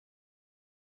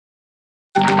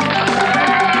Now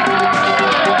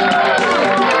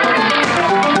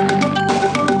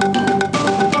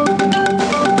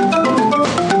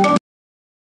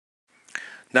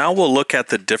we'll look at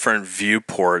the different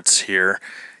viewports here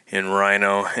in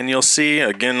Rhino, and you'll see,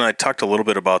 again, I talked a little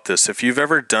bit about this. If you've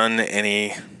ever done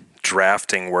any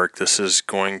drafting work, this is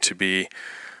going to be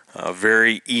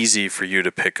very easy for you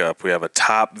to pick up. We have a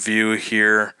top view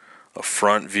here, a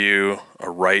front view, a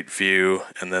right view,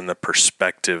 and then the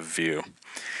perspective view.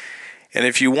 And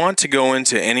if you want to go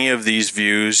into any of these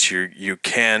views, you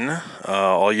can.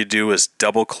 All you do is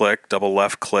double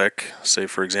left click, say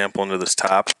for example into this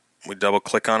top. We double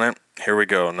click on it. Here we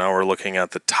go. Now we're looking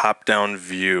at the top-down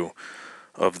view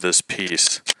of this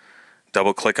piece.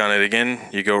 Double click on it again,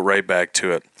 you go right back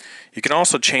to it. You can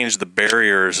also change the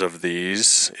barriers of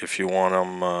these if you want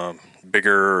them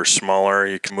bigger or smaller.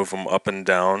 You can move them up and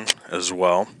down as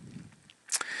well.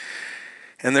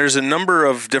 And there's a number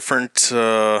of different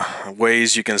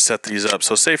ways you can set these up.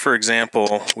 So say for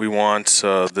example we want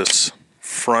this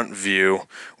front view.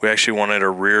 We actually wanted a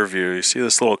rear view. You see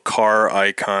this little car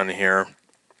icon here.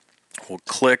 We'll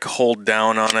click, hold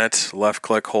down on it, left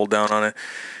click, hold down on it.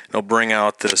 It'll bring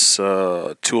out this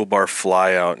toolbar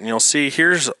flyout. And you'll see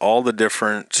here's all the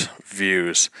different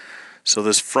views. So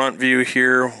this front view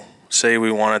here, say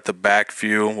we wanted the back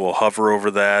view, we'll hover over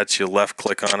that, you left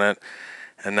click on it,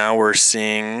 and now we're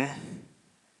seeing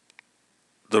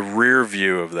the rear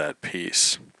view of that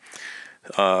piece.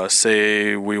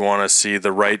 Say we want to see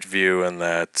the right view in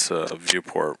that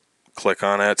viewport. Click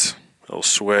on it, it'll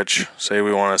switch. Say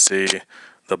we want to see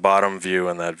the bottom view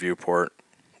in that viewport.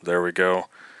 There we go.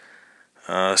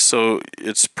 So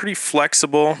it's pretty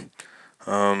flexible.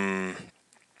 And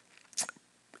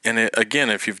again,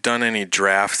 if you've done any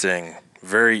drafting,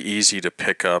 very easy to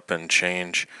pick up and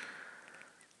change.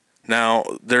 Now,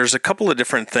 there's a couple of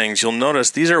different things. You'll notice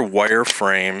these are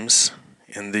wireframes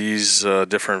in these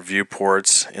different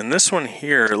viewports. In this one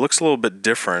here, it looks a little bit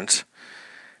different,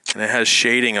 and it has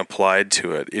shading applied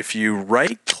to it. If you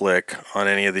right click on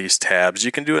any of these tabs,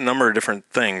 you can do a number of different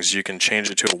things. You can change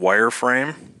it to a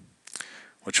wireframe,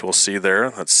 which we'll see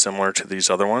there. That's similar to these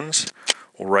other ones.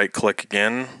 We'll right click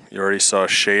again. You already saw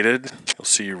shaded. You'll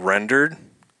see rendered.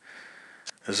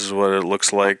 This is what it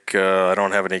looks like. I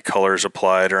don't have any colors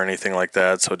applied or anything like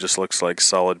that, so it just looks like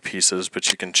solid pieces,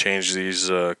 but you can change these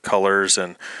colors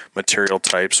and material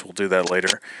types. We'll do that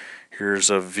later. Here's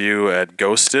a view at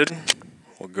ghosted.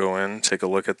 We'll go in, take a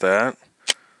look at that.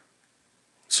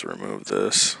 Let's remove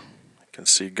this. You can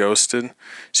see ghosted.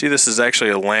 See, this is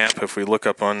actually a lamp. If we look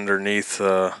up underneath,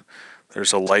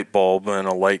 there's a light bulb and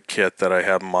a light kit that I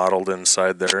have modeled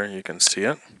inside there. You can see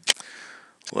it.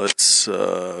 Let's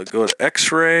go to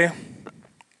X-ray.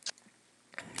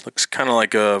 Looks kind of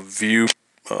like a view,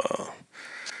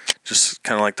 just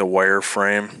kind of like the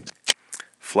wireframe.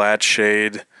 Flat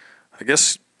shade. I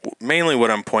guess mainly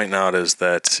what I'm pointing out is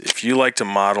that if you like to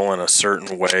model in a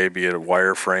certain way, be it a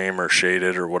wireframe or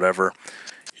shaded or whatever,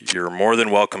 you're more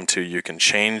than welcome to. You can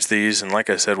change these, and like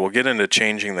I said, we'll get into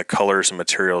changing the colors and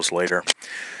materials later.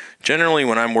 Generally,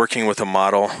 when I'm working with a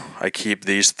model, I keep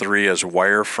these three as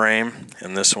wireframe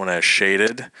and this one as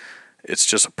shaded. It's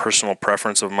just a personal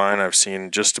preference of mine. I've seen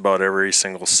just about every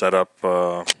single setup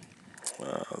that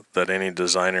any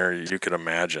designer you could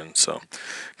imagine. So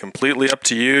completely up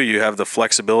to you. You have the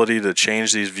flexibility to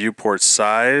change these viewport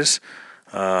size,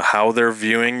 how they're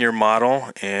viewing your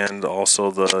model, and also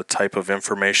the type of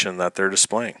information that they're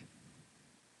displaying.